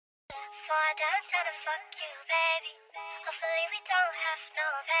before I dance, trying to fuck you, baby. Hopefully we don't have no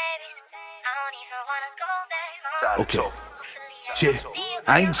babies. I don't even wanna go back. Okay. Yeah.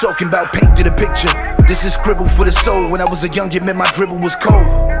 I ain't talking about painting a picture. This is scribble for the soul. When I was a youngin', man, my dribble was cold.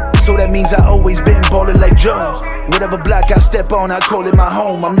 So that means I always been ballin' like Jones. Whatever block I step on, I call it my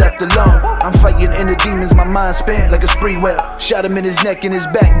home. I'm left alone. I'm fighting inner demons, my mind spent like a spree well. Shot him in his neck and his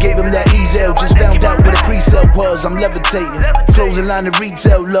back, gave him that easel. Just found out what a pre-sale was. I'm levitating. Closing line of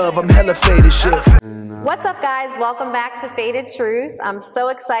retail love. I'm hella faded shit. What's up, guys? Welcome back to Faded Truth. I'm so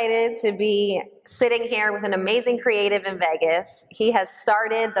excited to be sitting here with an amazing creative in Vegas. He has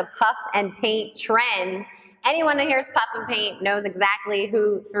started the puff and paint trend. Anyone that hears puff and paint knows exactly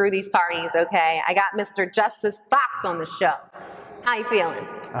who threw these parties, okay? I got Mr. Justice Fox on the show. How you feeling?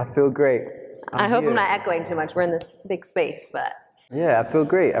 I feel great. I hope I'm not echoing too much. We're in this big space, but... Yeah, I feel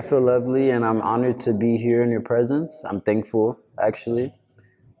great. I feel lovely, and I'm honored to be here in your presence. I'm thankful, actually.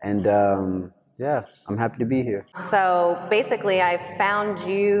 And, yeah, I'm happy to be here. So, basically, I found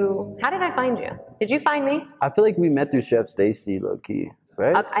you... How did I find you? Did you find me? I feel like we met through Chef Stacy, low-key,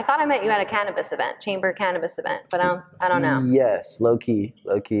 right? I thought I met you at a cannabis event, chamber cannabis event, but I don't know. Yes, low-key,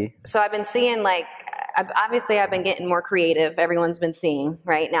 low-key. So I've been seeing, like, obviously I've been getting more creative. Everyone's been seeing,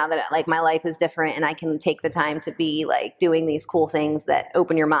 right, now that, like, my life is different and I can take the time to be, like, doing these cool things that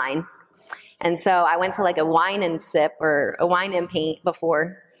open your mind. And so I went to, like, a wine and sip or a wine and paint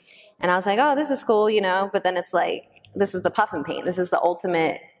before. And I was like, oh, this is cool, you know, but then it's like, this is the puff and paint. This is the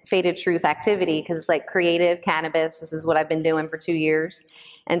ultimate Faded Truth activity because it's like creative cannabis. This is what I've been doing for 2 years.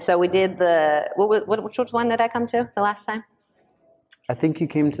 And so we did which one did I come to the last time? I think you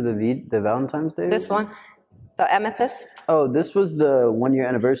came to the Valentine's Day? This one, the Amethyst. Oh, this was the 1 year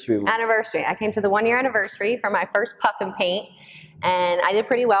anniversary one. Anniversary. I came to the 1 year anniversary for my first puff and paint. And I did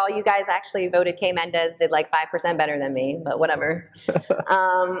pretty well. You guys actually voted K. Mendez did like 5% better than me, but whatever.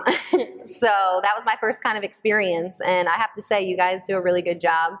 So that was my first kind of experience. And I have to say, you guys do a really good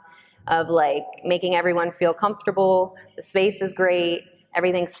job of like making everyone feel comfortable. The space is great.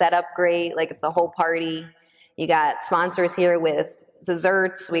 Everything's set up great. Like it's a whole party. You got sponsors here with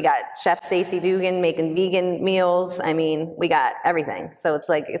desserts. We got Chef Stacey Dugan making vegan meals. I mean, we got everything. So it's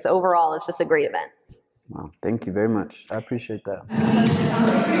like, overall, it's just a great event. Wow, thank you very much. I appreciate that.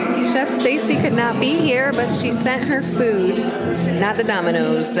 Chef Stacy could not be here, but she sent her food. Not the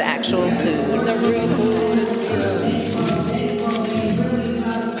Domino's, the actual food.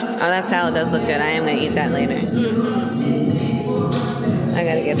 Oh, that salad does look good. I am going to eat that later. I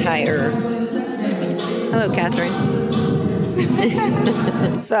got to get higher. Hello, Catherine.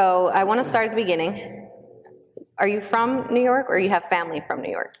 So I want to start at the beginning. Are you from New York or you have family from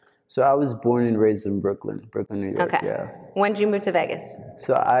New York? So I was born and raised in Brooklyn, New York. Okay. Yeah. When did you move to Vegas?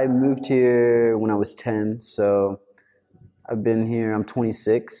 So I moved here when I was 10. So I've been here. I'm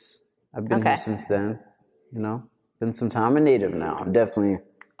 26. I've been here since then. You know, been some time. I'm a native now. I'm definitely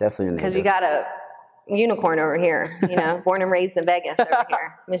a native. Because you got a unicorn over here. You know, born and raised in Vegas over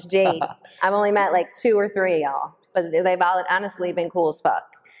here, Miss Jade. I've only met like 2 or 3 of y'all, but they've all honestly been cool as fuck.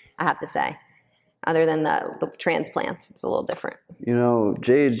 I have to say. Other than the transplants, it's a little different. You know,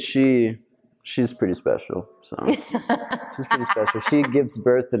 Jade, she's pretty special. So she's pretty special. She gives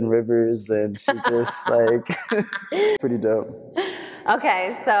birth in rivers, and she just like pretty dope.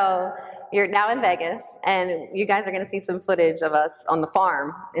 Okay, so you're now in Vegas, and you guys are going to see some footage of us on the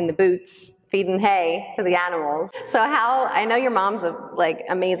farm in the boots, feeding hay to the animals. So I know your mom's a like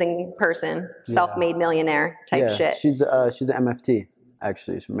amazing person, self-made millionaire type shit. She's an MFT.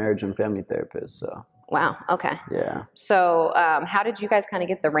 Actually, she's a marriage and family therapist. So. Wow. Okay. Yeah. So, how did you guys kind of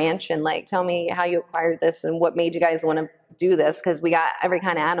get the ranch, and like, tell me how you acquired this, and what made you guys want to do this? Because we got every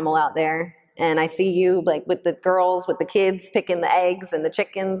kind of animal out there, and I see you like with the girls, with the kids picking the eggs and the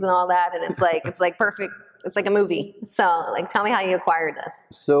chickens and all that, and it's like perfect. It's like a movie. So, like, tell me how you acquired this.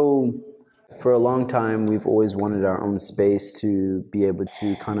 So, for a long time, we've always wanted our own space to be able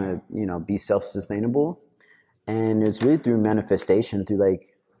to kind of, be self-sustainable. And it's really through manifestation, through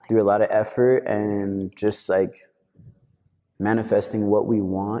a lot of effort and just like manifesting what we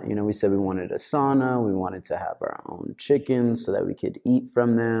want. You know, we said we wanted a sauna, we wanted to have our own chickens so that we could eat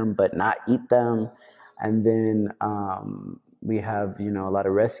from them, but not eat them. And then we have, a lot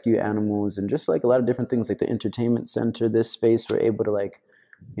of rescue animals and just like a lot of different things like the entertainment center, this space, we're able to like,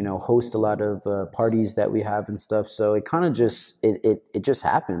 host a lot of parties that we have and stuff. So it kind of just, it just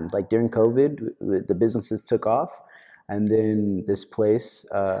happened. Like during COVID, the businesses took off, and then this place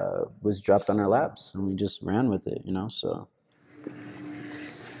was dropped on our laps, and we just ran with it, so.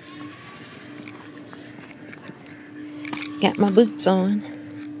 Got my boots on.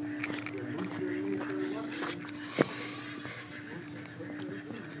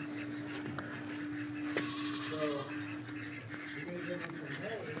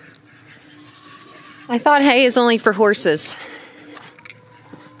 I thought hay is only for horses.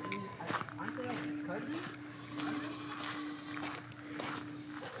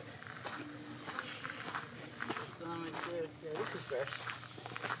 Some right there. Yeah, this is fresh.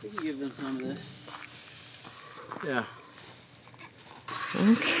 We can give them some of this. Yeah.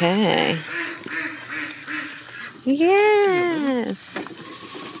 Okay. Yes.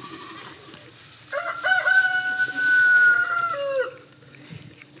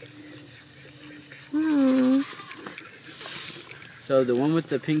 So the one with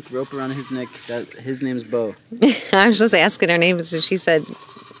the pink rope around his neck, his name's Bo. I was just asking her name, so she said,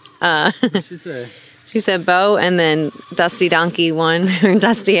 What'd she say? she said Bo, and then Dusty Donkey 1, or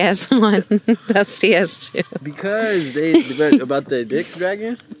Dusty Ass 1, Dusty Ass 2. Because about the dick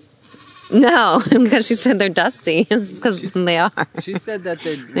dragon? No, because she said they're dusty. It's because they are. She said that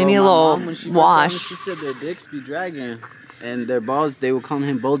they need a little when she wash. She said their dicks be dragging, and their balls, they were calling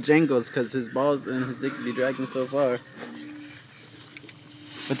him Bojangles because his balls and his dick be dragging so far.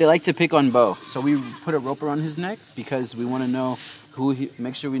 But they like to pick on Bo, so we put a rope around his neck because we want to know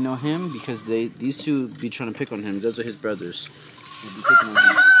make sure we know him, because these two be trying to pick on him. Those are his brothers. They'll be picking on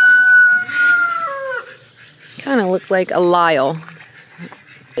him. Kind of look like a Lyle.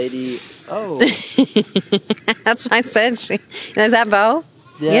 Lady, oh. That's what I said. Is that Bo?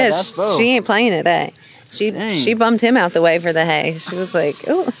 Yeah, that's Bo. She ain't playing it, eh? She bummed him out the way for the hay. She was like,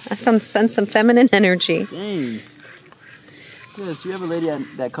 "Oh, I can sense some feminine energy." Dang. Yeah, so we have a lady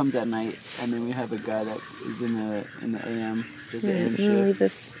that comes at night, and then we have a guy that is in the AM, just the AM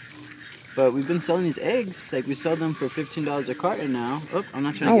shift. But we've been selling these eggs. Like, we sell them for $15 a carton now. Oh, I'm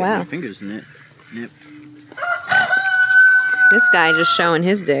not trying to get my fingers nipped. This guy just showing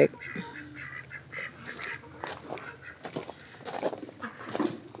his dick.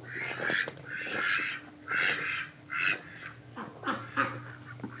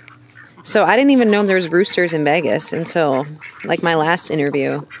 So I didn't even know there was roosters in Vegas until like my last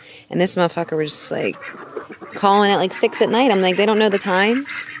interview, and this motherfucker was just like calling at like 6 at night. I'm like, they don't know the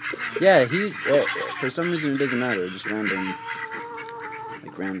times. Yeah, he's for some reason it doesn't matter. Just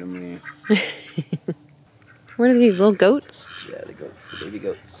randomly. What are these little goats? Yeah, the goats, the baby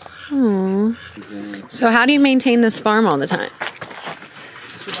goats. Aww. So how do you maintain this farm all the time?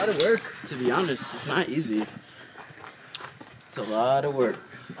 It's a lot of work, to be honest. It's not easy. It's a lot of work.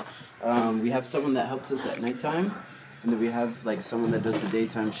 We have someone that helps us at nighttime, and then we have like someone that does the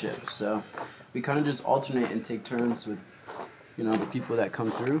daytime shift. So we kind of just alternate and take turns with, the people that come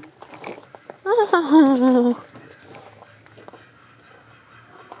through. Oh.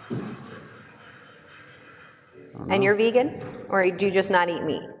 And you're vegan, or do you just not eat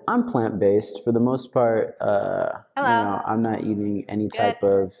meat? I'm plant-based for the most part. Hello. I'm not eating any type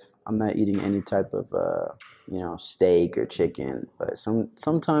of. Steak or chicken. But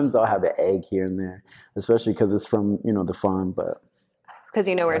sometimes I'll have an egg here and there, especially because it's from the farm. But because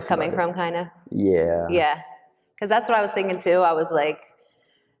you know where it's coming from, kind of. Yeah. Yeah, because that's what I was thinking too. I was like,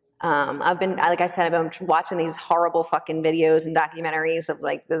 I've been watching these horrible fucking videos and documentaries of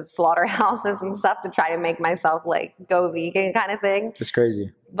like the slaughterhouses and stuff to try to make myself like go vegan kind of thing. It's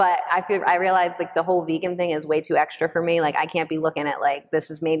crazy. But I realized like the whole vegan thing is way too extra for me. Like I can't be looking at like this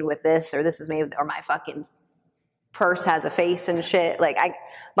is made with this or this is made with, or my fucking purse has a face and shit.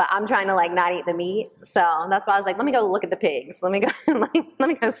 But I'm trying to like not eat the meat. So that's why I was like, let me go look at the pigs. Let me go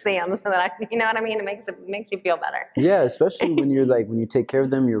see them so that you know what I mean? It makes you feel better. Yeah, especially when you take care of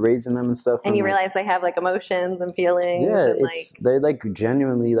them, you're raising them and stuff. And you realize they have like emotions and feelings. Yeah, and, they like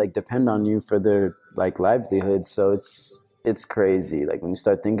genuinely like depend on you for their like livelihood. So it's crazy. Like when you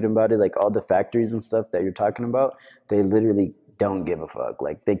start thinking about it, like all the factories and stuff that you're talking about, they literally don't give a fuck.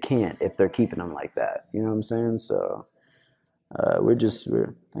 Like they can't if they're keeping them like that. You know what I'm saying? So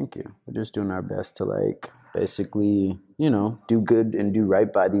thank you. We're just doing our best to like basically, do good and do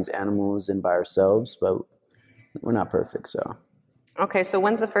right by these animals and by ourselves, but we're not perfect, so. Okay, so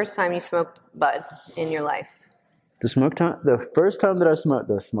when's the first time you smoked bud in your life? The first time that I smoked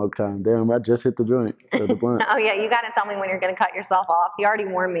the smoke time. Damn, I just hit the joint, the blunt. Oh yeah, you got to tell me when you're going to cut yourself off. He already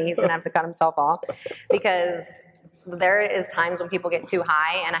warned me he's going to have to cut himself off because there is times when people get too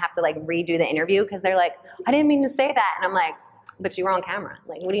high and I have to like redo the interview because they're like, I didn't mean to say that, and I'm like, but you were on camera.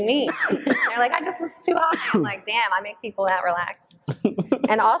 Like, what do you mean? They're like, I just was too high. I'm like, damn, I make people that relaxed.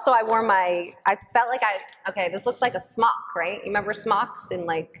 And also I felt like okay, this looks like a smock, right? You remember smocks in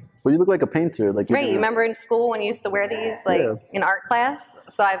like. Well, you look like a painter. Like right, you remember in school when you used to wear these in art class?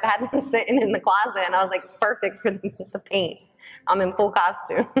 So I've had them sitting in the closet and I was like, it's perfect for the paint. I'm in full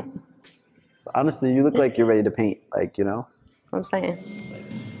costume. Honestly, you look like you're ready to paint, like, That's what I'm saying. He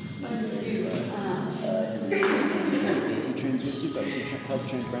trains you, help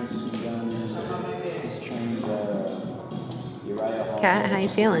train Francis and John. trains Uriah Hall. Kat, how you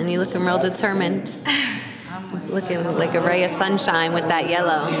feeling? You looking real determined. Looking like a ray of sunshine with that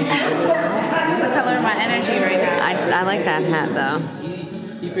yellow. That's the color of my energy right now. I like that hat though.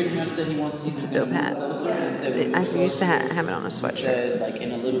 He pretty much said he wants. It's a dope hat. I used to have it on a sweatshirt. Said like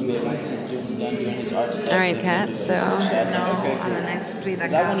in a little bit once he's done doing his art stuff. All right, Kat. So No, on the next free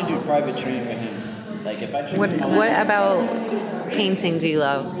that I want to do private training with him. Like if I train what about painting do you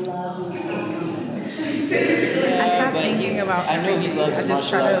love? I stopped thinking about I know he loves I just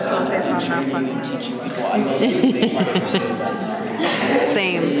try to focus on not fucking teaching people. I know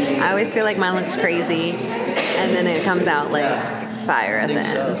Same. I always feel like mine looks crazy, and then it comes out like fire at the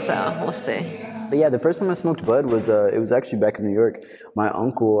end. So we'll see. But yeah, the first time I smoked bud was it was actually back in New York. My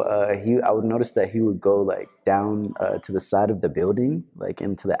uncle, I would notice that he would go like down to the side of the building, like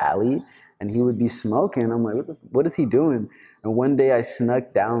into the alley, and he would be smoking. I'm like, what is he doing? And one day I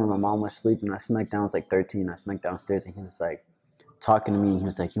snuck down when my mom was sleeping. I snuck down. I was like 13. I snuck downstairs, and he was like talking to me. And he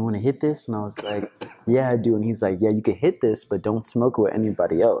was like, "You want to hit this?" And I was like, "Yeah, I do." And he's like, "Yeah, you can hit this, but don't smoke it with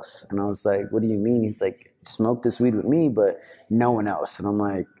anybody else." And I was like, "What do you mean?" He's like, "Smoke this weed with me, but no one else." And I'm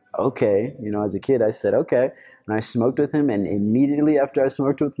like, okay, as a kid, I said, okay. And I smoked with him. And immediately after I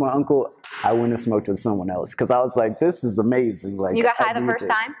smoked with my uncle, I went and smoked with someone else. Cause I was like, this is amazing. Like, You got high I the need first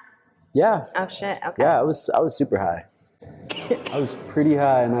this. time? Yeah. Oh shit. Okay. Yeah, I was super high. I was pretty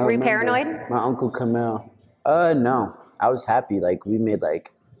high. And I Were you remember paranoid? My uncle Kamel. No, I was happy. Like we made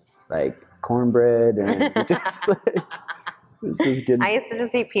like cornbread and we just like, it was just getting. I used to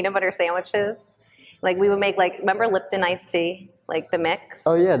just eat peanut butter sandwiches. Like we would make remember Lipton iced tea, like the mix.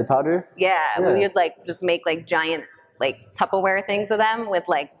 Oh yeah, the powder. Yeah, Yeah. we would just make giant Tupperware things of them with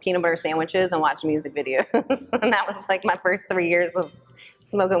peanut butter sandwiches and watch music videos. And that was my first 3 years of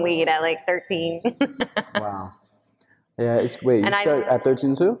smoking weed at 13. Wow. Yeah, it's wait. You And I- started at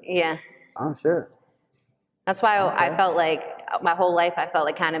 13 too? Yeah, Oh sure. that's why I felt my whole life I felt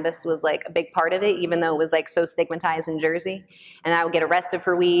like cannabis was a big part of it, even though it was so stigmatized in Jersey. And I would get arrested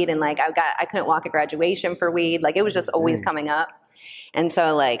for weed, and I couldn't walk at graduation for weed. It was just always coming up. And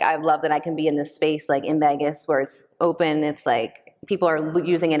so I love that I can be in this space in Vegas where it's open. It's people are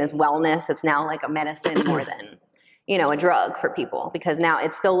using it as wellness. It's now a medicine more than a drug for people, because now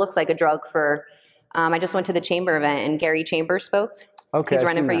it still looks like a drug for. I just went to the Chamber event and Gary Chambers spoke. Okay. He's I've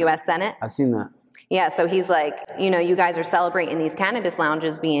running seen for that. U.S. Senate. I've seen that. Yeah, so he's you guys are celebrating these cannabis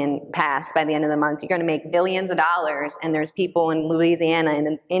lounges being passed by the end of the month. You're going to make billions of dollars, and there's people in Louisiana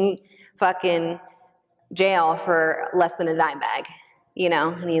and in fucking jail for less than a dime bag,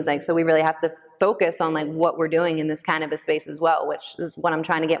 And he's so we really have to focus on what we're doing in this cannabis space as well, which is what I'm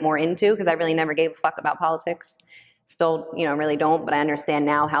trying to get more into, because I really never gave a fuck about politics. Still, really don't, but I understand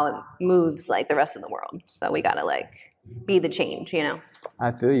now how it moves the rest of the world. So we got to be the change,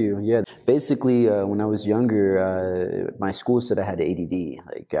 I feel you. Yeah. Basically, when I was younger, my school said I had ADD,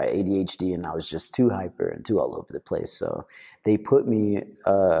 ADHD, and I was just too hyper and too all over the place. So they put me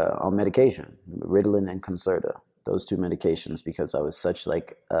on medication, Ritalin and Concerta, those two medications, because I was such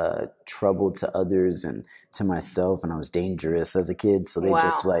trouble to others and to myself, and I was dangerous as a kid. So they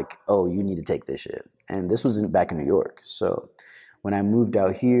just oh, you need to take this shit. And this was back in New York. So when I moved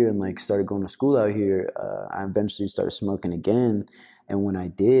out here and started going to school out here, I eventually started smoking again. And when I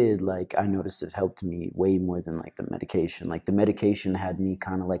did, I noticed it helped me way more than the medication. The medication had me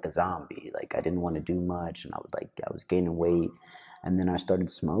kind of like a zombie. I didn't want to do much, and I was gaining weight. And then I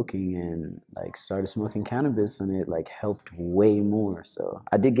started smoking and started smoking cannabis, and it helped way more. So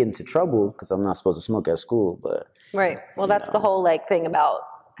I did get into trouble because I'm not supposed to smoke at school, but Right. Well, that's the whole thing about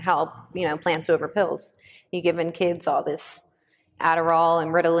how plants over pills. You giving kids all this Adderall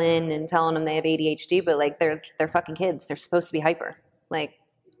and Ritalin and telling them they have ADHD, but they're fucking kids. They're supposed to be hyper. What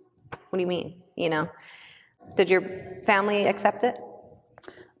do you mean? Did your family accept it?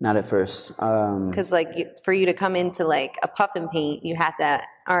 not at first. Because for you to come into a puff and paint, you had to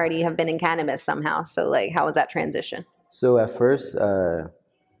already have been in cannabis somehow. So how was that transition? So at first,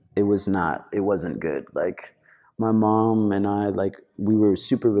 it wasn't good. My mom and I, we were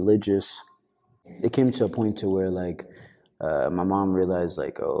super religious. It came to a point to where my mom realized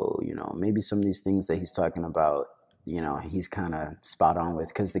maybe some of these things that he's talking about, he's kind of spot on with,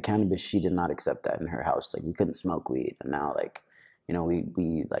 because the cannabis, she did not accept that in her house. We couldn't smoke weed, and now we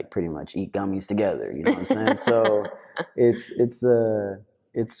pretty much eat gummies together. You know what I'm saying? So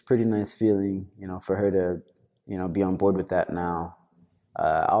it's pretty nice feeling, for her to be on board with that now.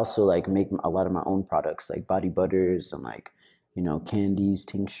 I also make a lot of my own products, body butters and candies,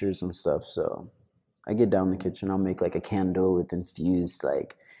 tinctures and stuff. So I get down in the kitchen. I'll make a candle with infused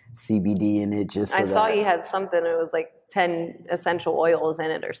CBD in it. Just so I saw that, you had something. It was like 10 essential oils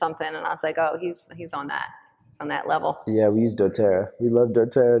in it or something, and I was like, oh, he's on that. He's on that level. Yeah, we use doTERRA. We love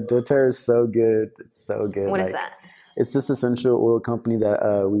doTERRA. doTERRA is so good. It's so good. What is that? It's this essential oil company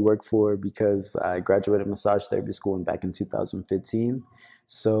that we work for because I graduated massage therapy school back in 2015.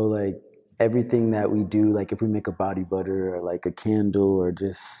 So like everything that we do, like if we make a body butter or like a candle or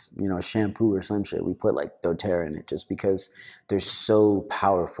just, you know, shampoo or some shit, we put like doTERRA in it just because they're so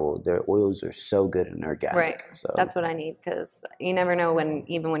powerful. Their oils are so good and organic. Right. So That's what I need, because you never know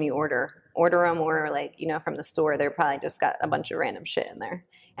even when you order them, or like, you know, from the store, they're probably just got a bunch of random shit in there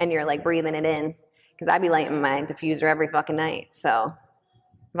and you're like breathing it in. Because I be lighting my diffuser every fucking night. So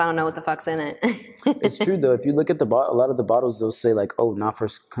if I don't know what the fuck's in it. It's true though. If you look at a lot of the bottles, they'll say like, "Oh, not for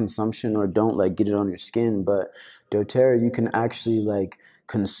consumption," or "Don't like get it on your skin." But doTERRA, you can actually like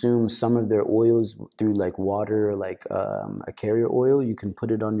consume some of their oils through like water, or like a carrier oil. You can put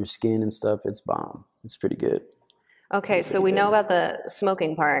it on your skin and stuff. It's bomb. It's pretty good. Okay, so we know about the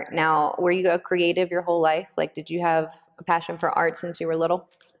smoking part. Now, were you a creative your whole life? Like, did you have a passion for art since you were little?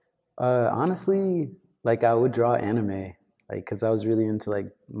 Honestly, like I would draw anime, like because I was really into like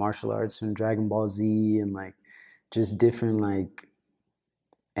martial arts and Dragon Ball Z and like just different like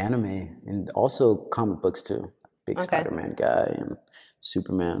anime and also comic books too. Big Okay. Spider-Man guy and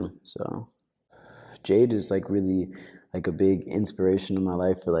Superman. So Jade is like really like a big inspiration in my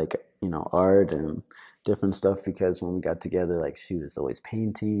life for like, you know, art and different stuff because when we got together, like she was always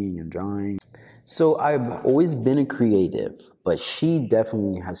painting and drawing. So I've always been a creative, but she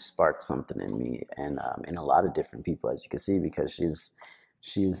definitely has sparked something in me and in a lot of different people, as you can see, because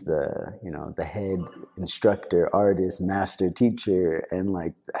she's the, you know, the head instructor, artist, master teacher, and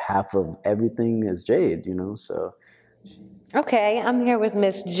like half of everything is Jade, you know, so. Okay, I'm here with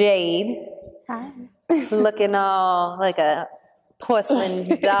Miss Jade. Hi. Looking all like a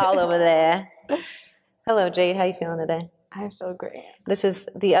porcelain doll over there. Hello, Jade. How you feeling today? I feel great. This is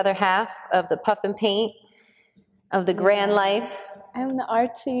the other half of the Puff and Paint of the Grand Life. I'm the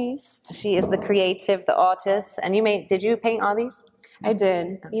artiste. She is the creative, the artist. And did you paint all these? I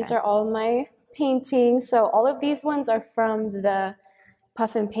did. These are all my paintings. So all of these ones are from the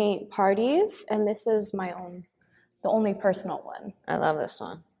Puff and Paint parties, and this is my own, the only personal one. I love this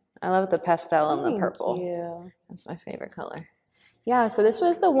one. I love the pastel and the purple. Thank you. That's my favorite color. Yeah, so this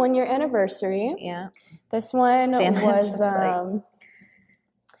was the 1 year anniversary. Yeah. This one Damn, that's was just like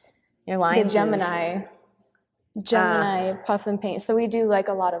your lines the is- Gemini Puff and Paint. So we do like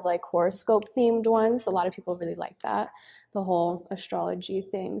a lot of like horoscope themed ones. A lot of people really like that, the whole astrology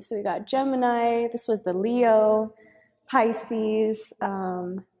thing. So we got Gemini. This was the Leo, Pisces,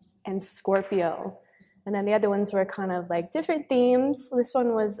 and Scorpio. And then the other ones were kind of like different themes. This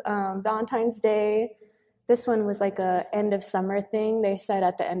one was Valentine's Day. This one was like a end of summer thing. They said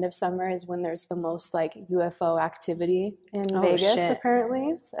at the end of summer is when there's the most like UFO activity in Vegas, shit.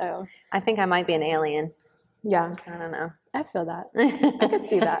 apparently. So I think I might be an alien. yeah, I don't know. I feel that. I could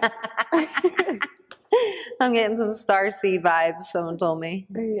see that. I'm getting some starseed vibes, someone told me.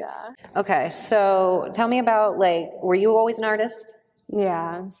 Yeah. Okay, so tell me about, like, were you always an artist?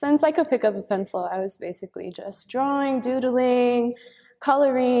 Yeah. Since I could pick up a pencil, I was basically just drawing, doodling,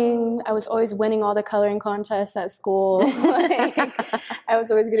 coloring. I was always winning all the coloring contests at school. Like, I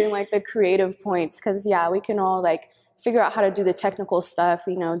was always getting like the creative points because, yeah, we can all like figure out how to do the technical stuff,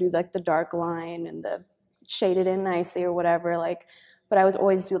 you know, do like the dark line and the shade it in nicely or whatever. Like, but I was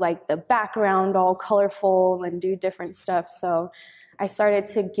always do like the background all colorful and do different stuff. So I started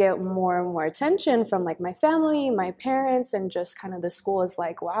to get more and more attention from like my family, my parents, and just kind of the school is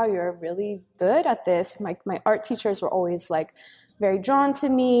like, wow, you're really good at this. My art teachers were always like very drawn to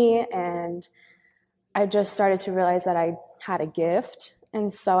me, and I just started to realize that I had a gift.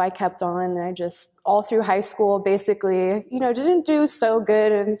 And so I kept on, and I just, all through high school, basically, you know, didn't do so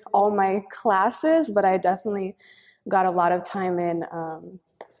good in all my classes, but I definitely got a lot of time in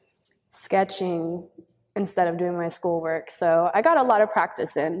sketching instead of doing my schoolwork. So I got a lot of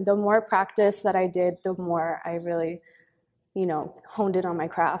practice in. The more practice that I did, the more I really, you know, honed in on my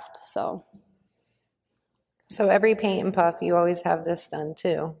craft. So every paint and puff, you always have this done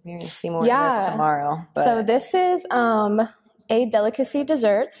too. You're going to see more of this tomorrow. But So this is A Delicacy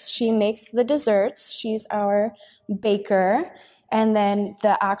Desserts. She makes the desserts. She's our baker. And then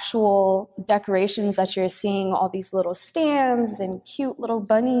the actual decorations that you're seeing, all these little stands and cute little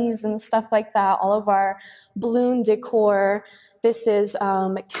bunnies and stuff like that, all of our balloon decor. This is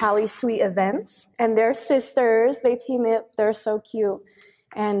Cali Sweet Events, and they're sisters. They team up. They're so cute.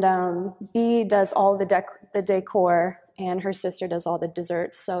 And B does all the decor, and her sister does all the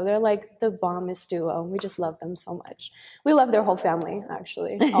desserts. So they're like the bombest duo. We just love them so much. We love their whole family,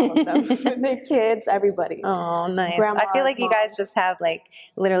 actually, all of them, their kids, everybody. Oh, nice. Grandmas, I feel like you guys moms. just have like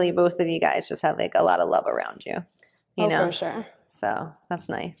literally both of you guys just have like a lot of love around you. You know, for sure, so that's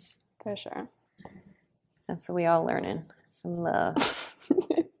nice. for sure. That's what we all learning. Some love.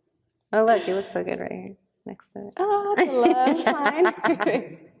 Oh, look, you look so good right here next to it. Oh, it's a love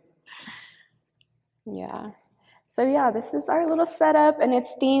sign. Yeah. So yeah, this is our little setup, and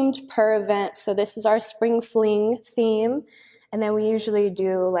it's themed per event. So this is our spring fling theme. And then we usually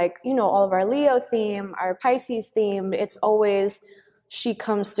do like, you know, all of our Leo theme, our Pisces theme. It's always she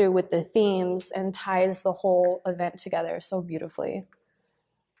comes through with the themes and ties the whole event together so beautifully.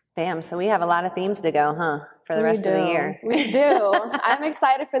 Damn, so we have a lot of themes to go, huh? For the rest of the year. We do. I'm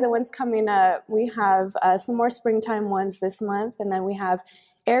excited for the ones coming up. We have some more springtime ones this month, and then we have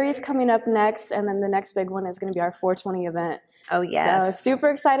Aries coming up next, and then the next big one is going to be our 420 event. Oh, yes. So super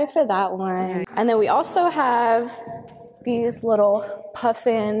excited for that one. And then we also have these little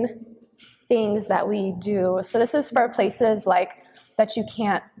puffin things that we do. So this is for places like that you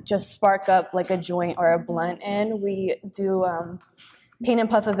can't just spark up like a joint or a blunt in. We do paint and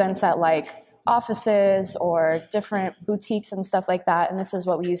puff events at like offices or different boutiques and stuff like that. And this is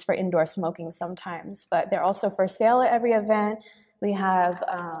what we use for indoor smoking sometimes. But they're also for sale at every event. We have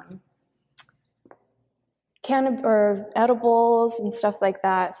edibles and stuff like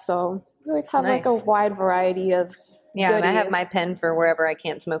that. So we always have like a wide variety of Yeah, and I have goodies. my pen for wherever I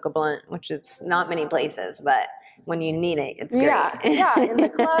can't smoke a blunt, which is not many places, but when you need it, it's great. Yeah, in the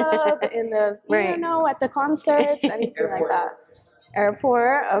club, in the, you know, at the concerts, anything like that.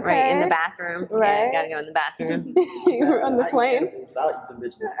 Airport, okay. Right, in the bathroom. Right. Yeah, gotta go in the bathroom. You were on the plane.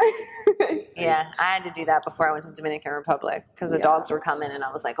 Yeah, I had to do that before I went to Dominican Republic because the dogs were coming and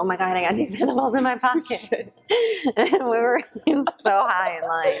I was like, oh my God, I got these animals in my pocket. And it was so high in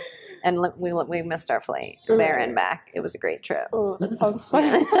line. And we missed our flight there and back. It was a great trip. Oh, that sounds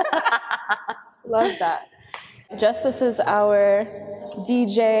fun. Love that. Justice is our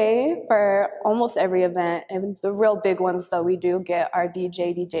DJ for almost every event. And the real big ones, though, we do get our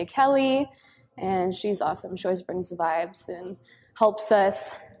DJ Kelly. And she's awesome. She always brings the vibes and helps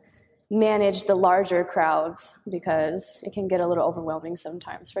us manage the larger crowds because it can get a little overwhelming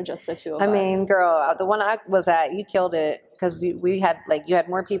sometimes for just the two of us. I mean, girl, the one I was at, you killed it because we had like you had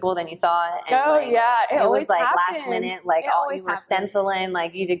more people than you thought. And, Oh, like, yeah. it always was like happens. last minute, like It all always you were happens. stenciling,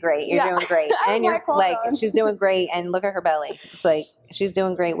 like you did great. You're Yeah. doing great, I and was you're like, hold on. she's doing great. And look at her belly. It's like she's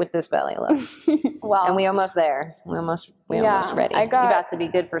doing great with this belly. Look, Wow. and we almost there. We almost Yeah, ready. I got- you about to be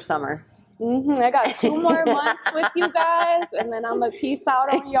good for summer. I got 2 more months with you guys, and then I'm going to peace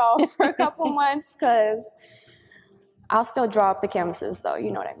out on y'all for a couple months because I'll still draw up the canvases, though. You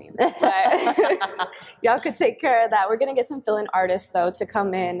know what I mean. But y'all could take care of that. We're going to get some fill-in artists, though, to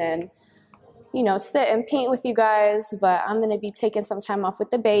come in and, you know, sit and paint with you guys. But I'm going to be taking some time off with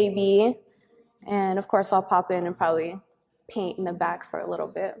the baby. And, of course, I'll pop in and probably paint in the back for a little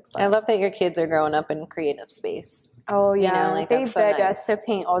bit. I love that your kids are growing up in creative space. Oh, yeah. like, they that's so beg nice. us to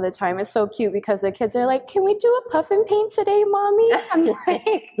paint all the time. It's so cute because the kids are like, can we do a puff and paint today, Mommy? I'm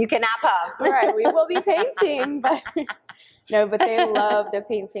like, You cannot puff. all right, we will be painting. But no, but they love the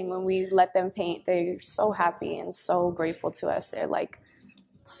painting. When we let them paint, they're so happy and so grateful to us. They're like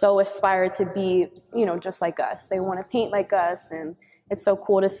so aspired to be, you know, just like us. They want to paint like us. And it's so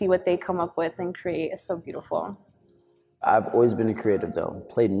cool to see what they come up with and create. It's so beautiful. I've always been a creative though.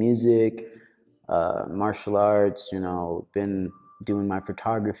 Played music, martial arts, you know, been doing my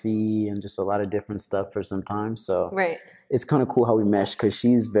photography and just a lot of different stuff for some time. So Right. it's kind of cool how we mesh because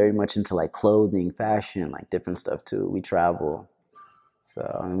she's very much into like clothing, fashion, like different stuff too. We travel. So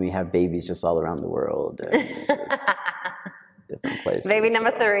and we have babies just all around the world. And just different places. Baby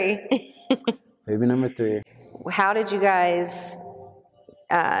number 3. Baby number 3. How did you guys,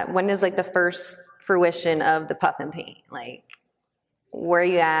 when is like the first fruition of the puff and paint? Like, where are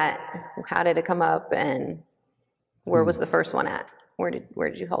you at? How did it come up? And where was the first one at? Where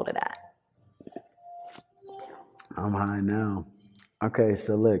did you hold it at? I'm high now. Okay,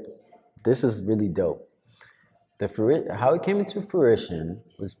 so look, this is really dope. How it came into fruition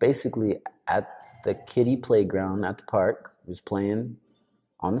was basically at the kiddie playground at the park. I was playing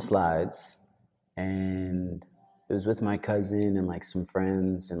on the slides, and it was with my cousin and like some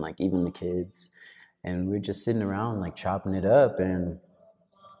friends and like even the kids. And we were just sitting around like chopping it up, and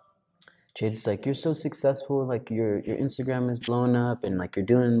Jade's like, you're so successful, like your Instagram is blowing up and like you're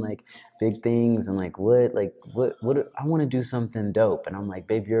doing like big things and like what I want to do something dope. And I'm like,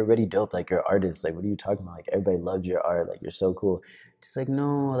 babe, you're already dope, like you're an artist, like what are you talking about? Like everybody loves your art, like you're so cool. She's like,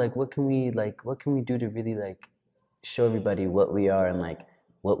 no, like what can we do to really like show everybody what we are and like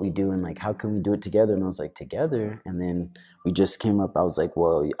what we do and like how can we do it together. And I was like, together? And then we just came up, I was like,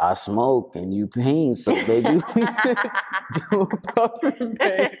 well, I smoke and you paint, so maybe we could do a puff and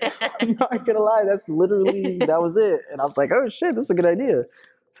paint. I'm not gonna lie, that was it. And I was like, oh shit, that's a good idea.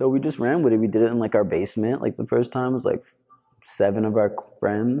 So we just ran with it. We did it in like our basement. Like the first time was like 7 of our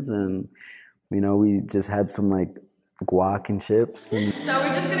friends, and we just had some like guac and chips. And So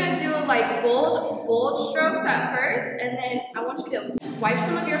we're just gonna do like bold strokes at first, and then I want you to wipe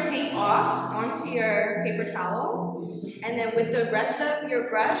some of your paint off onto your paper towel, and then with the rest of your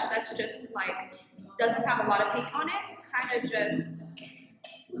brush that's just like doesn't have a lot of paint on it, kind of just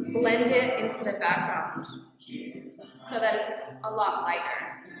blend it into the background so that it's a lot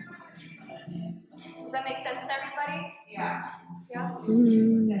lighter. Does that make sense to everybody? Yeah.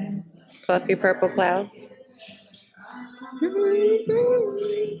 Fluffy purple clouds.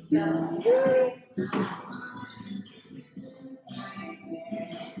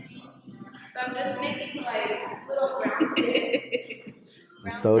 So I'm just making like little round tips.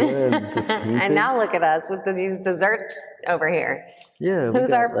 soda and just painting. And now look at us with these desserts over here. Yeah. we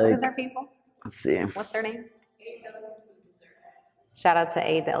Who's got, our people? Let's see. What's their name? Shout out to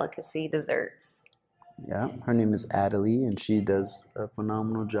A Delicacy Desserts. Yeah, her name is Adelie, and she does a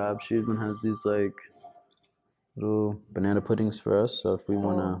phenomenal job. She even has these like little banana puddings for us. So if we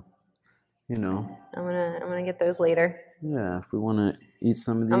wanna, I'm gonna get those later. yeah, if we wanna eat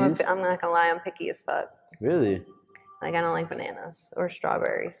some of I'm these. not gonna lie, I'm picky as fuck. Really? Like I don't like bananas or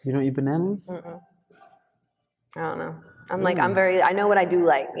strawberries. You don't eat bananas? Mm-mm. I don't know. I know what I do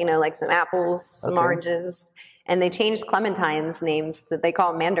like, like some apples, some Okay. oranges. And they changed clementines names they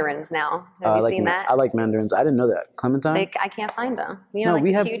call them mandarins now. Have you seen that? I like mandarins. I didn't know that. Clementines? I can't find them. no, like we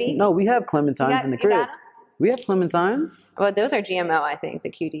the have cuties? we have clementines in the You got crib. 'em? We have clementines, Well, those are GMO, I think, the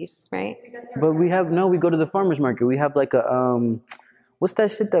cuties, right? but we go to the farmer's market. We have like a what's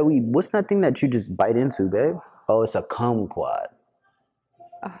that shit what's that thing that you just bite into, babe? Oh, it's a kumquat.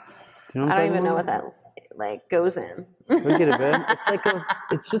 You know I don't even know what that goes in. Look at it, man.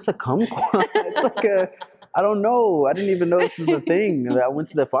 It's just a kumquat. It's like I don't know. I didn't even know this is a thing. I went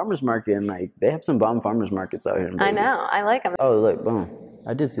to the farmer's market and they have some bomb farmer's markets out here in Vegas. I know. I like them. Oh, look, boom.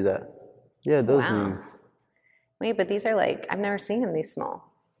 I did see that. Yeah, those Wow. things. Wait, but these are I've never seen them these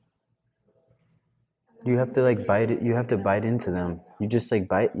small. You have to bite it. You have to bite into them. You just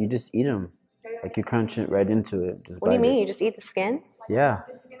you just eat them. Like you crunch it right into it. Just What do you bite mean? it. You just eat the skin? Yeah.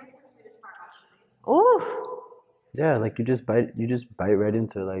 The skin is the sweetest part, actually. Ooh. Yeah, like you just bite right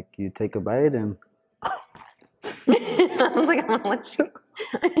into it. Like you take a bite and I was like, I'm gonna let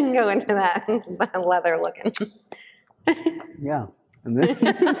you go into that leather looking. yeah. And then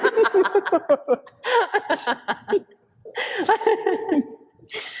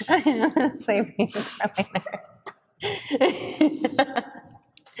Save me for later.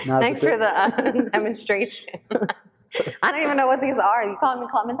 Thanks Thanks for the demonstration. I don't even know what these are. You calling me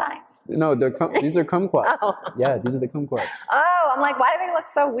clementines? No, these are kumquats. Oh. Yeah, these are the kumquats. Oh, I'm like, why do they look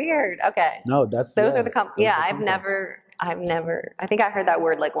so weird? Okay. No, Those are the those yeah, are I've never, I think I heard that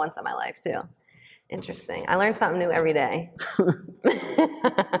word once in my life too. Interesting. I learn something new every day.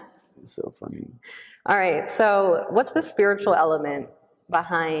 It's so funny. All right. So what's the spiritual element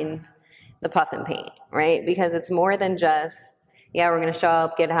behind the puff and paint, right? Because it's more than just, we're going to show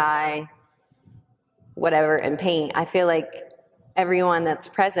up, get high, whatever, and paint. I feel like everyone that's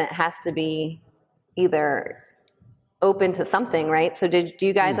present has to be either open to something, right? So do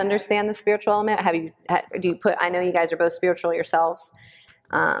you guys understand the spiritual element? I know you guys are both spiritual yourselves.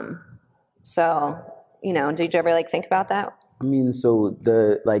 So, did you ever think about that? I mean, so I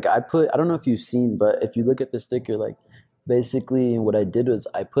don't know if you've seen, but if you look at the sticker, basically what I did was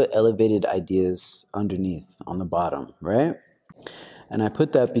I put elevated ideas underneath on the bottom, right? And I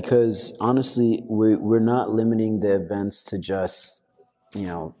put that because honestly, we're not limiting the events to just,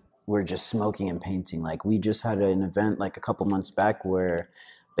 we're just smoking and painting. We just had an event a couple months back where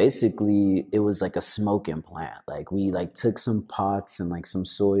basically it was a smoke implant. We took some pots and some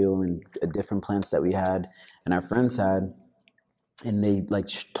soil and different plants that we had and our friends had, and they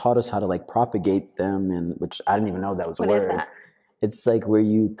taught us how to propagate them, and which I didn't even know that was a word. What is that? It's where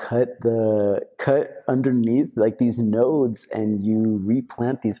you cut underneath these nodes and you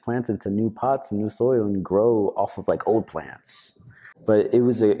replant these plants into new pots and new soil and grow off of old plants. But it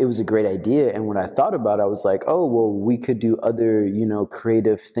was a great idea, and when I thought about it, I was like, oh well, we could do other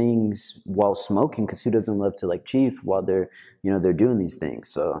creative things while smoking, because who doesn't love to chief while they're they're doing these things?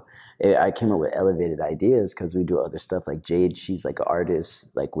 So I came up with elevated ideas because we do other stuff. Jade, she's an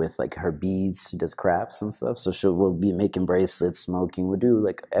artist, with her beads, she does crafts and stuff. So we'll be making bracelets, smoking, we'll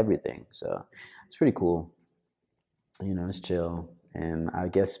do everything. So it's pretty cool. You know, it's chill. And I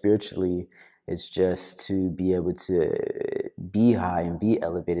guess spiritually, it's just to be able to be high and be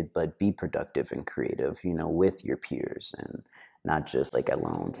elevated, but be productive and creative, you know, with your peers and not just like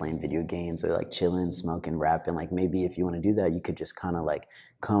alone playing video games or like chilling, smoking, rapping. Like maybe if you want to do that, you could just kind of like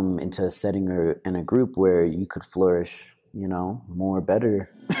come into a setting or in a group where you could flourish, you know, more better.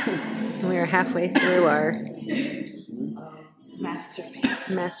 We are halfway through our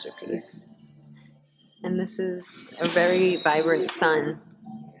Masterpiece. And this is a very vibrant sun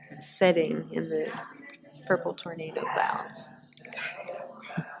setting in the purple tornado clouds.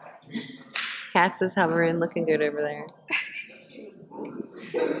 Cass is hovering, looking good over there.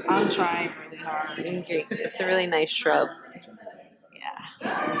 I'm trying really hard. It's a really nice shrub.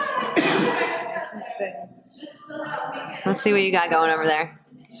 Let's see what you got going over there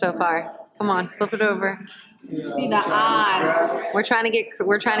so far. Come on, flip it over. See the odds. We're trying to get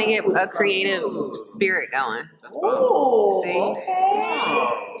a creative spirit going. Ooh, See? okay.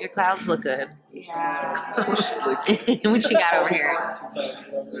 Your clouds look good. Yeah. What you got over here?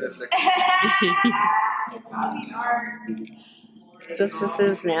 Just this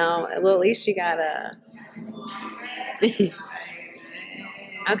is now. Well, at least you got a.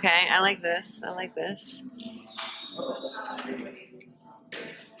 Okay, I like this. I like this.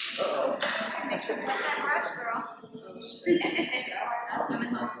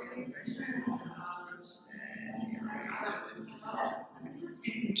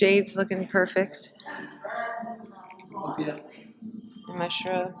 Jade's looking perfect. In my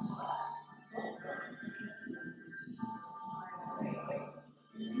shrub.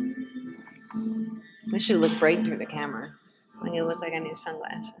 This should look bright through the camera. Like it look like I need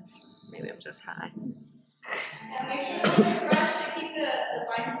sunglasses. Maybe I'm just high.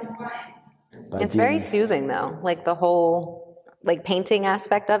 It's very soothing though. Like the whole like painting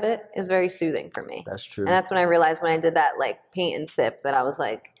aspect of it is very soothing for me. That's true. And that's when I realized when I did that like paint and sip that I was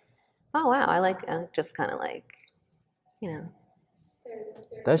like, oh wow, I like just kind of like, you know.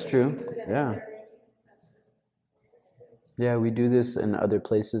 That's true. Yeah. Yeah, we do this in other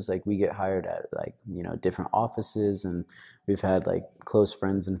places. Like we get hired at like, you know, different offices, and we've had like close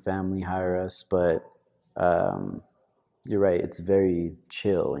friends and family hire us. But you're right, it's very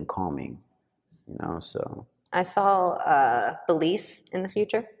chill and calming, you know, so. I saw Belize in the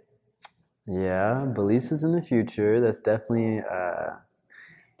future. Yeah, Belize is in the future. That's definitely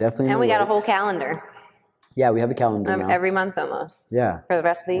definitely. And we got a whole calendar. Yeah, we have a calendar now. Every month almost. Yeah. For the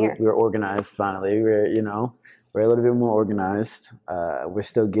rest of the year. We're organized finally. We're a little bit more organized. We're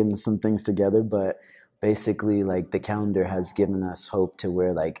still getting some things together, but basically like the calendar has given us hope to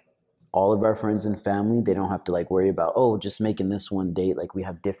where like all of our friends and family, they don't have to like worry about, oh, just making this one date. Like we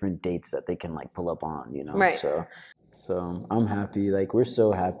have different dates that they can like pull up on, you know? Right. So I'm happy. Like we're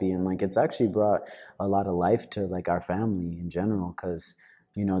so happy. And like it's actually brought a lot of life to like our family in general, because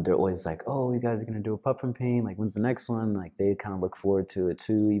you know, they're always like, oh, you guys are going to do a puff and paint. Like, when's the next one? Like, they kind of look forward to it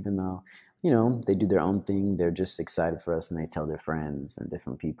too, even though, you know, they do their own thing. They're just excited for us and they tell their friends and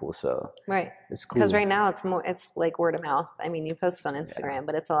different people. So, right. It's cool. Because right now it's like word of mouth. I mean, you post on Instagram,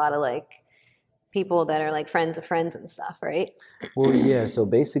 but it's a lot of like people that are like friends of friends and stuff, right? Well, yeah. So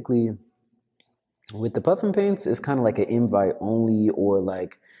basically, with the puff and paints, it's kind of like an invite only, or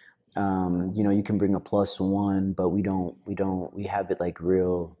like, you know, you can bring a +1, but we have it like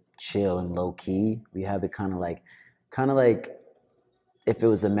real chill and low key. We have it kind of like if it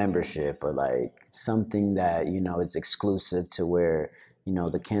was a membership or like something that, you know, it's exclusive to where, you know,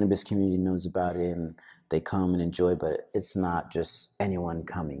 the cannabis community knows about it and they come and enjoy, but it's not just anyone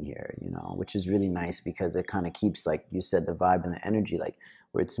coming here, you know, which is really nice because it kind of keeps, like you said, the vibe and the energy, like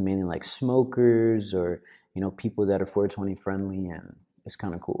where it's mainly like smokers or, you know, people that are 420 friendly, and it's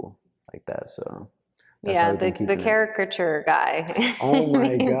kind of cool like that. So yeah, the caricature guy. Oh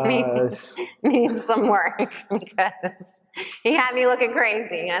my gosh, needs some work because he had me looking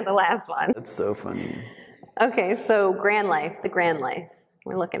crazy at the last one. That's so funny. Okay, so the grand life.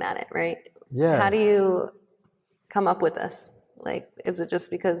 We're looking at it, right? Yeah. How do you come up with this? Like, is it just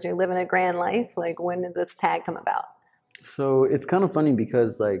because you're living a grand life? Like, when did this tag come about? So it's kind of funny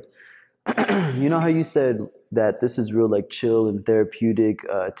because, like, you know how you said that this is real, like, chill and therapeutic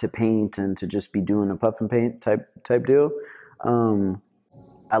to paint and to just be doing a puff and paint type deal.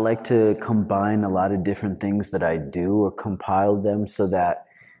 I like to combine a lot of different things that I do or compile them so that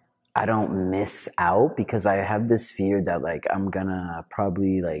I don't miss out, because I have this fear that like I'm gonna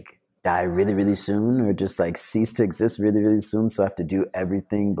probably like die really, really soon, or just like cease to exist really, really soon. So I have to do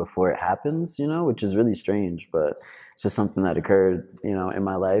everything before it happens, you know, which is really strange, but it's just something that occurred, you know, in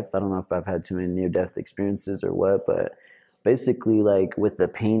my life. I don't know if I've had too many near-death experiences or what, but basically like with the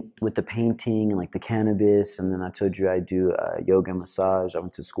painting and like the cannabis, and then I told you I do yoga and massage. I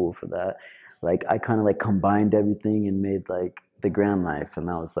went to school for that. Like I kind of like combined everything and made like the grand life, and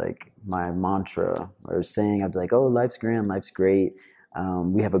that was like my mantra or saying. I'd be like, oh, life's grand, life's great.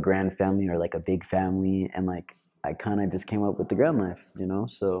 We have a grand family or like a big family, and like I kind of just came up with the grand life, you know.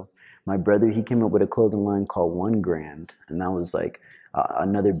 So my brother, he came up with a clothing line called One Grand, and that was like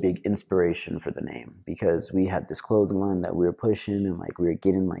another big inspiration for the name, because we had this clothing line that we were pushing, and like we were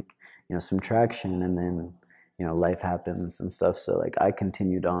getting like, you know, some traction, and then, you know, life happens and stuff. So like I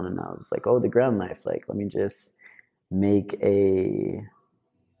continued on, and I was like, oh, the grand life, like let me just make a,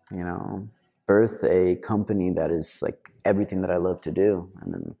 you know, birth a company that is like everything that I love to do.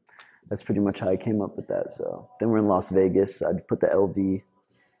 And then that's pretty much how I came up with that. So then we're in Las Vegas. I'd put the LV.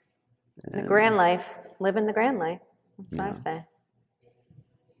 The grand life, living the grand life. That's what I say.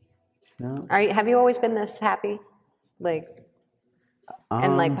 Yeah. Have you always been this happy, like,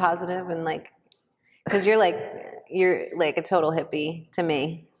 and like positive, and like, because you're like a total hippie to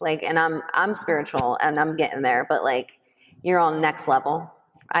me, like, and I'm spiritual and I'm getting there, but like you're on next level,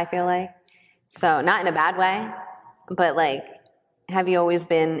 I feel like. So not in a bad way, but like, have you always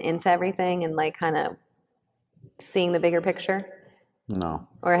been into everything and like kind of seeing the bigger picture? No.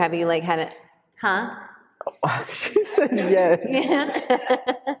 Or have you like had it, huh? She said yes. Yeah.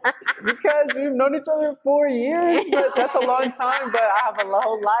 Because we've known each other for 4 years, but that's a long time. But I have a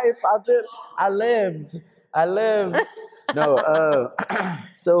whole life. I lived. No,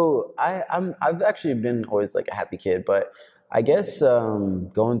 so I've actually been always like a happy kid, but I guess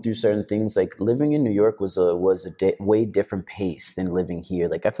going through certain things, like living in New York was a way different pace than living here.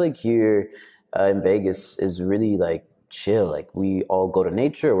 Like I feel like here in Vegas is really like chill. Like we all go to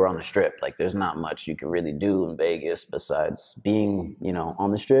nature, we're on the strip. Like there's not much you can really do in Vegas besides being, you know, on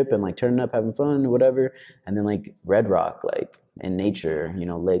the strip and like turning up, having fun or whatever. And then like Red Rock, like in nature, you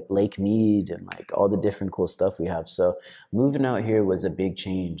know, Lake Mead and like all the different cool stuff we have. So moving out here was a big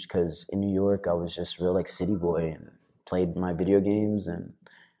change, because in New York I was just real like city boy and played my video games and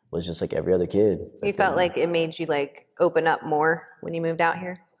was just like every other kid. You felt like it made you like open up more when you moved out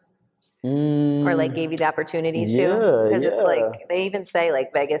here? Or like gave you the opportunity to? Because it's like, they even say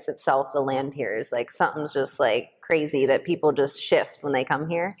like Vegas itself, the land here is like something's just like crazy that people just shift when they come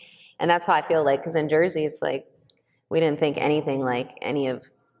here. And that's how I feel like, because in Jersey, it's like, we didn't think anything like any of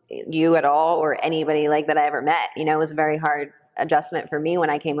you at all or anybody like that I ever met. You know, it was a very hard adjustment for me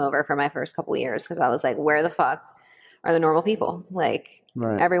when I came over for my first couple of years, because I was like, where the fuck are the normal people? Like,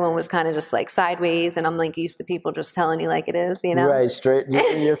 everyone was kind of just like sideways, and I'm like used to people just telling you like it is, you know? Right, straight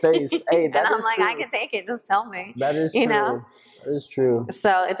in your face. Hey, that and I'm is like, true. I can take it, just tell me. That is you true. know? That is true.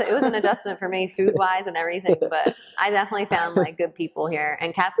 So it was an adjustment for me, food-wise and everything, but I definitely found like good people here,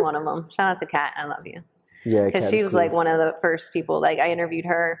 and Kat's one of them. Shout out to Kat, I love you. Yeah, because she was like one of the first people. Like I interviewed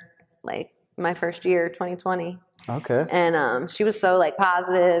her like my first year, 2020. Okay. And she was so like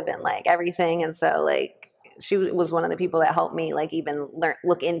positive and like everything, and so like she was one of the people that helped me like even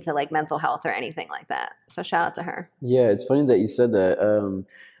look into like mental health or anything like that. So shout out to her. Yeah, it's funny that you said that.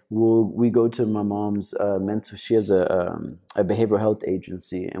 We go to my mom's mental. She has a behavioral health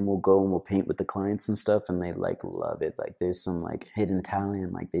agency, and we'll go and we'll paint with the clients and stuff, and they like love it. Like there's some like hidden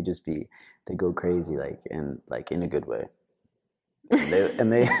talent. Like they go crazy, like in a good way. They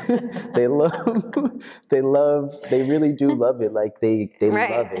really do love it. Like they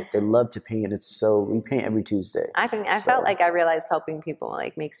love it. They love to paint. We paint every Tuesday. I felt like I realized helping people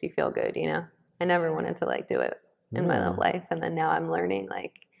like makes you feel good, you know. I never wanted to like do it in my life, and then now I'm learning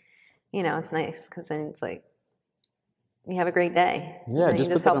like, you know, it's nice because then it's like you have a great day. Yeah, I just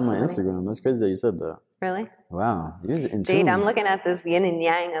put that on my Instagram. That's crazy that you said that. Really? Wow, you're in tune. Jade, I'm looking at this yin and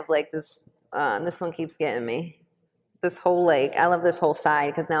yang of like this. This one keeps getting me. This whole like, I love this whole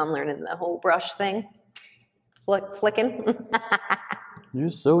side because now I'm learning the whole brush thing, flicking. You're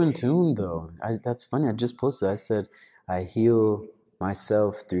so in tune though. That's funny. I just posted. I said I heal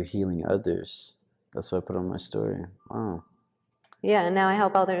myself through healing others. That's what I put on my story. Wow. Yeah, and now I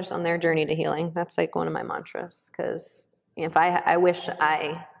help others on their journey to healing. That's like one of my mantras, because if I wish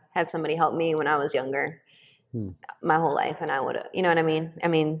I had somebody help me when I was younger, my whole life, and I would have, you know what I mean? I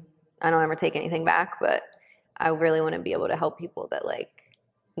mean, I don't ever take anything back, but I really want to be able to help people that like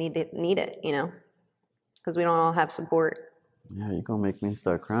need it, you know, because we don't all have support. Yeah, you're gonna make me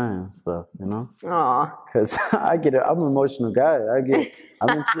start crying and stuff, you know? Aw. Because I get it. I'm an emotional guy. I'm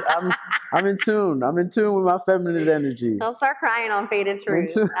in tune. I'm in tune with my feminine energy. I'll start crying on Faded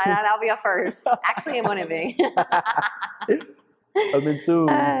Truth. That'll be a first. Actually, it wouldn't be. I'm in tune.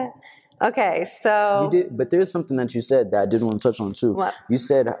 Okay, so... But there's something that you said that I did want to touch on too. What? You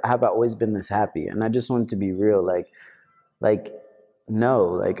said, have I always been this happy? And I just wanted to be real. Like, Like, no,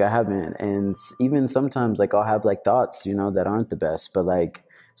 like I haven't. And even sometimes like I'll have like thoughts, you know, that aren't the best, but like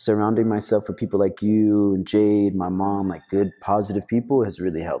surrounding myself with people like you and Jade, my mom, like good, positive people has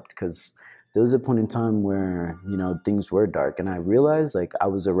really helped, because there was a point in time where, you know, things were dark and I realized like I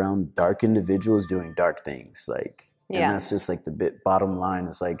was around dark individuals doing dark things. Like, Yeah. and that's just like the bottom line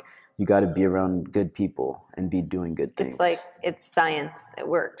is like, you got to be around good people and be doing good things. It's like, it's science. It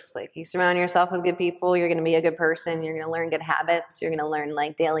works. Like, you surround yourself with good people, you're going to be a good person. You're going to learn good habits. You're going to learn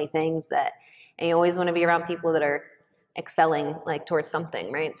like daily things and you always want to be around people that are excelling like towards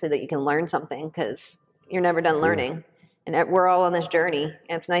something, right? So that you can learn something, because you're never done learning. And we're all on this journey.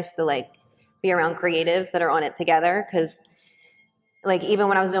 And it's nice to like be around creatives that are on it together, because like even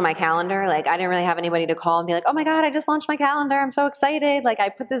when I was doing my calendar, like I didn't really have anybody to call and be like, oh my God, I just launched my calendar. I'm so excited. Like I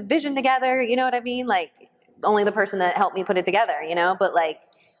put this vision together. You know what I mean? Like only the person that helped me put it together, you know? But like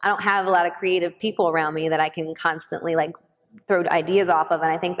I don't have a lot of creative people around me that I can constantly like throw ideas off of.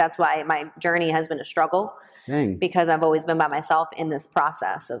 And I think that's why my journey has been a struggle. Dang. Because I've always been by myself in this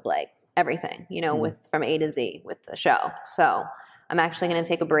process of like everything, you know, with from A to Z with the show. So I'm actually going to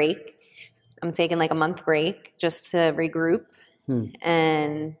take a break. I'm taking like a month break just to regroup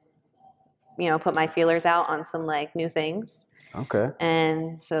and, you know, put my feelers out on some like new things. Okay.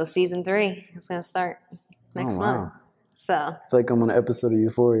 And so season 3 is going to start next month. So I feel like I'm on an episode of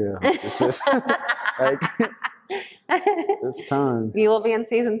Euphoria. It's just like it's time. you will be in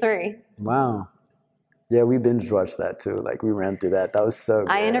season 3. Wow. Yeah, we binge watched that too. Like we ran through that. That was so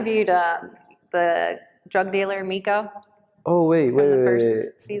good. I interviewed the drug dealer Miko Oh wait, from wait, the wait, first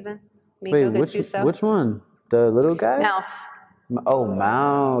wait. season. Miko Wait, Gattuso. which one? The little guy? Mouse. Oh,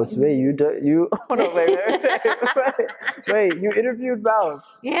 Mouse. Wait, you? Oh no, wait. You interviewed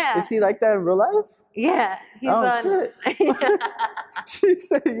Mouse. Yeah. Is he like that in real life? Yeah. He's Oh on. shit. She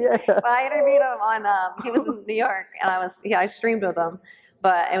said, yeah. Well, I interviewed him on. He was in New York, and I streamed with him,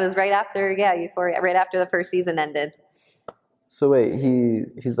 but it was right after Euphoria, right after the first season ended. So wait,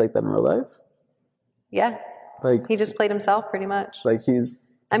 he's like that in real life? Yeah. Like He just played himself pretty much. like he's.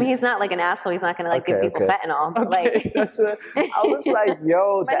 I mean, he's not like an asshole. He's not going to like give Okay, people okay. fentanyl, but Okay, like. that's what I was like,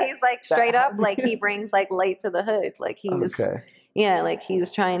 yo. But he's like straight up, like he brings like light to the hood. Like he's, Okay. yeah, like he's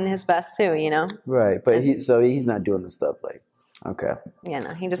trying his best too, you know? Right, but he's not doing the stuff like. Okay. Yeah,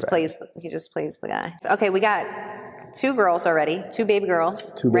 no, he just plays the guy. Okay, we got 2 girls already, 2 baby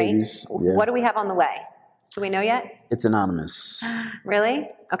girls. 2 right? babies, yeah. What do we have on the way? Do we know yet? It's anonymous. Really?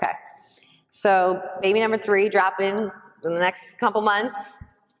 Okay. So baby number 3 dropping in the next couple months.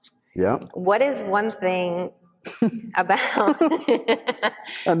 Yeah. What is one thing about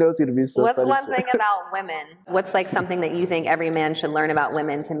I know it's gonna be so. what's funny. one thing about women? What's like something that you think every man should learn about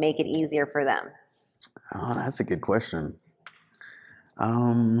women to make it easier for them? Oh, that's a good question.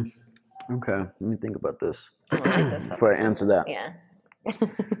 Okay, let me think about this Like this before I answer that. Yeah.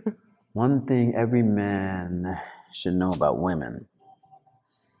 One thing every man should know about women.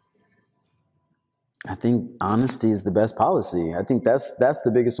 I think honesty is the best policy. I think that's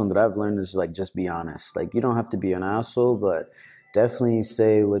the biggest one that I've learned is like just be honest. Like you don't have to be an asshole, but definitely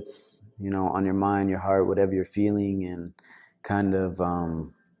say what's, you know, on your mind, your heart, whatever you're feeling, and kind of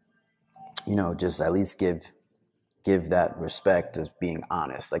you know, just at least give that respect of being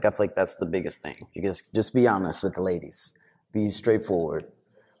honest. Like I feel like that's the biggest thing. You just be honest with the ladies. Be straightforward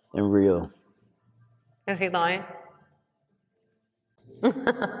and real. Is he lying?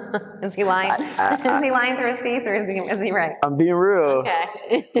 Is he lying? Is he lying through his teeth, or is he right? I'm being real.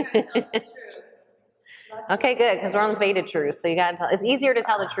 Okay. Okay, good, because we're on Faded Truth, so you gotta tell. It's easier to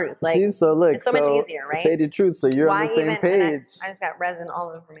tell the truth. Like, See, so look, it's so much easier, right? Faded Truth, so you're why on the same even? and page. I just got resin all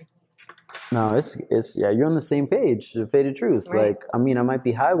over me. No, it's yeah, you're on the same page. The Faded Truth. Right. Like, I mean, I might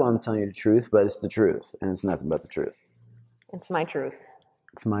be high while I'm telling you the truth, but it's the truth, and it's nothing but the truth. It's my truth.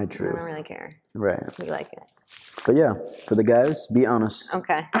 It's my I truth. don't really care. Right. We like it. But yeah, for the guys, be honest.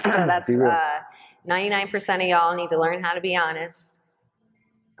 Okay, so that's Be real. 99% of y'all need to learn how to be honest.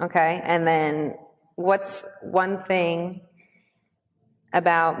 Okay, and then what's one thing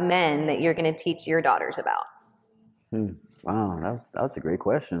about men that you're going to teach your daughters about? Wow, that's a great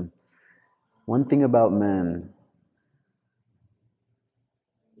question. One thing about men.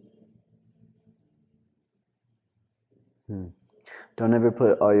 Don't ever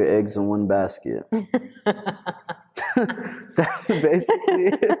put all your eggs in one basket. That's basically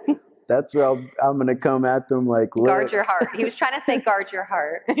it. That's where I'm gonna come at them like, look. Guard your heart. He was trying to say guard your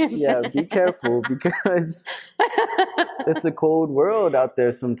heart. Yeah, be careful because it's a cold world out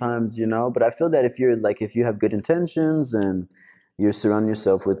there sometimes, you know. But I feel that if you have good intentions and you surround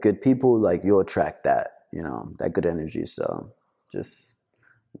yourself with good people, like you'll attract that, you know, that good energy. So just,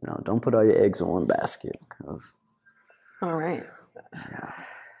 you know, don't put all your eggs in one basket. 'Cause All right.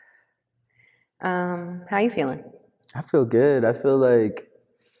 How you feeling? I feel good. I feel like,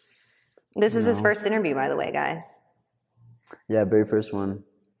 This is his first interview, by the way, guys. yeah, very first one.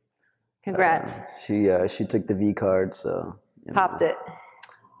 Congrats. She took the V card, so Popped it.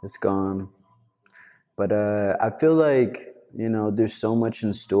 it's gone. But I feel like, there's so much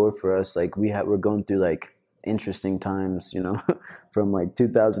in store for us. Like we're going through like interesting times, from like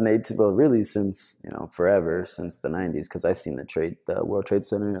 2008 to, well, really since, forever, since the 90s. Cause I seen the World Trade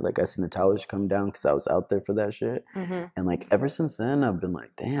Center, like I seen the towers come down cause I was out there for that shit. And like ever since then I've been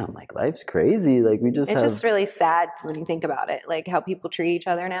like, damn, like life's crazy. Like it's just really sad when you think about it, like how people treat each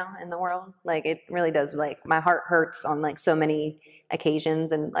other now in the world. Like it really does, like my heart hurts on like so many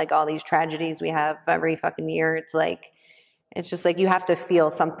occasions, and like all these tragedies we have every fucking year. It's just like you have to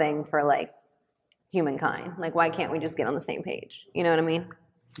feel something for like humankind. Like why can't we just get on the same page? You know what I mean?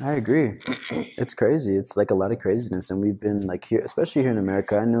 I agree. It's crazy. It's like a lot of craziness, and we've been like here, especially here in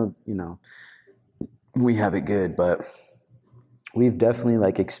America. I know, we have it good, but we've definitely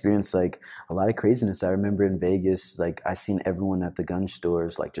like experienced like a lot of craziness. I remember in Vegas, like I seen everyone at the gun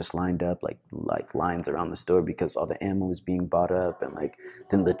stores like just lined up, like lines around the store because all the ammo was being bought up, and like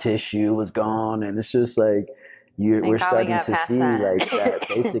then the tissue was gone, and it's just like we're starting to see like that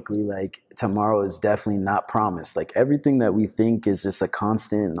basically like tomorrow is definitely not promised. Like everything that we think is just a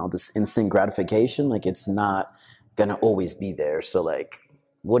constant and all this instant gratification, like it's not gonna always be there. So like,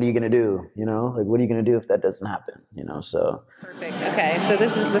 what are you gonna do? Like what are you gonna do if that doesn't happen? So perfect. Okay, so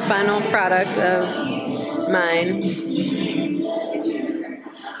this is the final product of mine.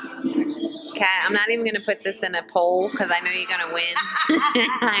 Okay, I'm not even gonna put this in a poll because I know you're gonna win.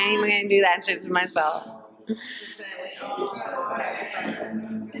 I ain't even gonna do that shit to myself.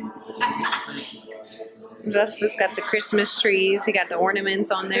 Justice got the Christmas trees. He got the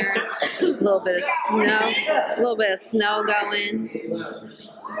ornaments on there. A little bit of snow going.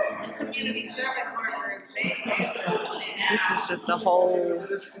 This is just a whole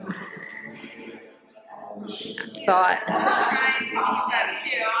thought.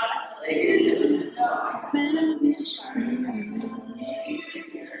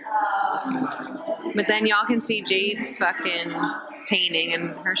 But then y'all can see Jade's fucking painting, and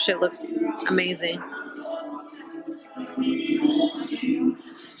her shit looks amazing.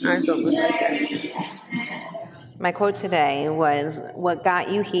 Ours don't look like that. My quote today was, "What got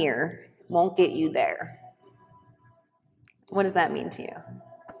you here won't get you there." What does that mean to you?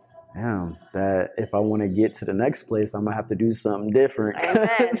 Damn, that if I want to get to the next place, I'm gonna have to do something different. Amen.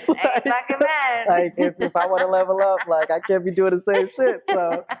 Amen. Like if I want to level up, like I can't be doing the same shit.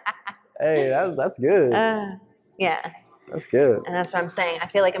 So, hey, that's good. Yeah. That's good. And that's what I'm saying. I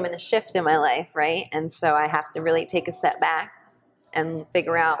feel like I'm in a shift in my life, right? And so I have to really take a step back and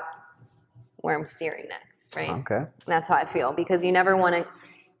figure out where I'm steering next, right? Okay. And that's how I feel, because you never want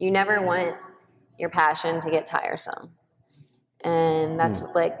your passion to get tiresome. And that's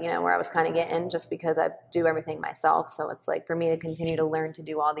like, where I was kind of getting, just because I do everything myself. So it's like for me to continue to learn to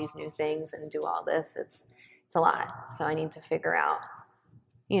do all these new things and do all this, it's a lot. So I need to figure out,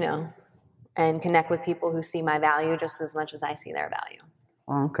 and connect with people who see my value just as much as I see their value.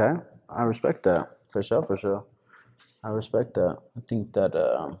 Oh, okay. I respect that. For sure. I respect that. I think that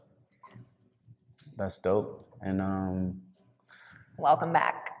that's dope. And welcome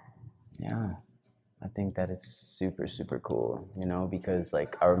back. Yeah. I think that it's super, super cool, because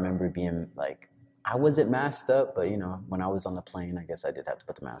like I remember being like, I wasn't masked up, but when I was on the plane, I guess I did have to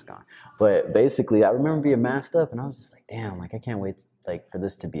put the mask on. But basically, I remember being masked up, and I was just like, damn, like I can't wait for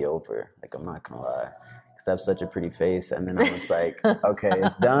this to be over. Like I'm not gonna lie, because I have such a pretty face. And then I was like, okay,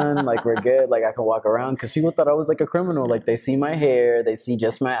 it's done. Like we're good. Like I can walk around, because people thought I was like a criminal. Like they see my hair, they see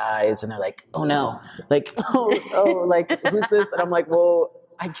just my eyes, and they're like, oh no, like oh, like who's this? And I'm like, well,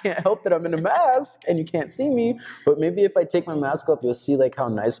 I can't help that I'm in a mask and you can't see me, but maybe if I take my mask off, you'll see like how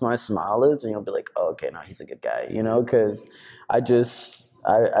nice my smile is, and you'll be like, oh, okay, no, he's a good guy, because I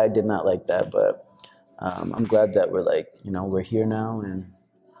did not like that, but I'm glad that we're like, we're here now. And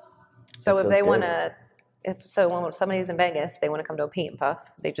so if they want to, when somebody's in Vegas, they want to come to a Paint and Puff,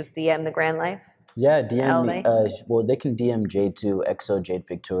 they just DM the Grand Life? Yeah, DM me. Well, they can DM Jade too, XO Jade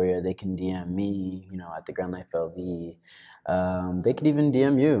Victoria. They can DM me, at the Grand Life LV. They could even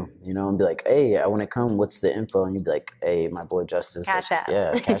DM you, and be like, hey, I want to come. What's the info? And you'd be like, hey, my boy Justice. Cash like, App.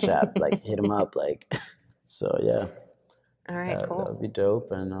 Yeah, Cash App. Like, hit him up. Like, so yeah. All right, cool. That would be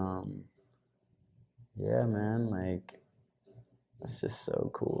dope. And yeah, man, like, it's just so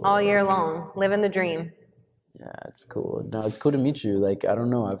cool. All year long, living the dream. Yeah, it's cool. No, it's cool to meet you. Like, I don't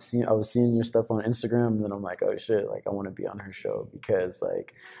know. I was seeing your stuff on Instagram, and then I'm like, oh shit, like I want to be on her show because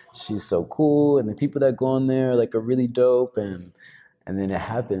like she's so cool, and the people that go on there like are really dope, and then it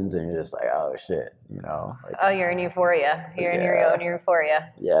happens, and you're just like, oh shit, you know. Like, Oh, you're in euphoria. You're in your Yeah. own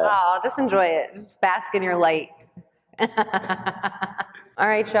euphoria. Yeah. Oh, just enjoy it. Just bask in your light. All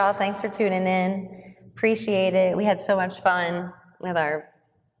right, y'all. Thanks for tuning in. Appreciate it. We had so much fun with our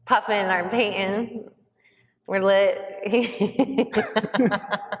puffing and our painting. We're lit.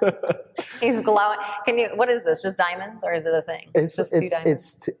 He's glowing. What is this? Just diamonds, or is it a thing? It's just two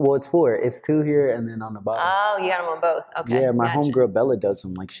diamonds. It's four. It's two here and then on the bottom. Oh, you got them on both. Okay. Yeah, my gotcha. homegirl Bella does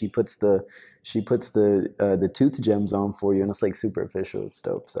them. Like she puts the tooth gems on for you, and it's like super official. It's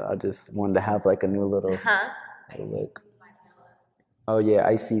dope. So I just wanted to have like a new little look. Oh yeah,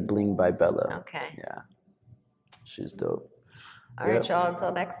 Icy Bling by Bella. Okay. Yeah, she's dope. All right, y'all.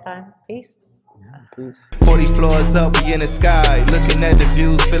 Until next time. Peace. Yeah, peace. 40 floors up, we in the sky. Looking at the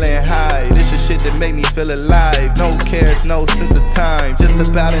views, feeling high. This is shit that make me feel alive. No cares, no sense of time. Just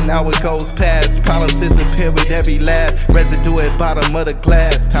about an hour goes past. Problems disappear with every laugh. Residue at bottom of the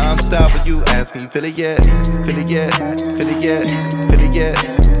glass. Time stop when you ask, can you feel it yet? Feel it yet? Feel it yet? Feel it yet?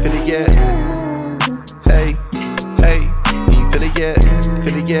 Feel it yet? Hey, hey, can you feel it yet?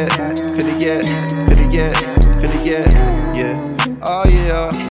 Feel it yet? Feel it yet? Feel it yet? Feel it yet? Yeah. Oh yeah.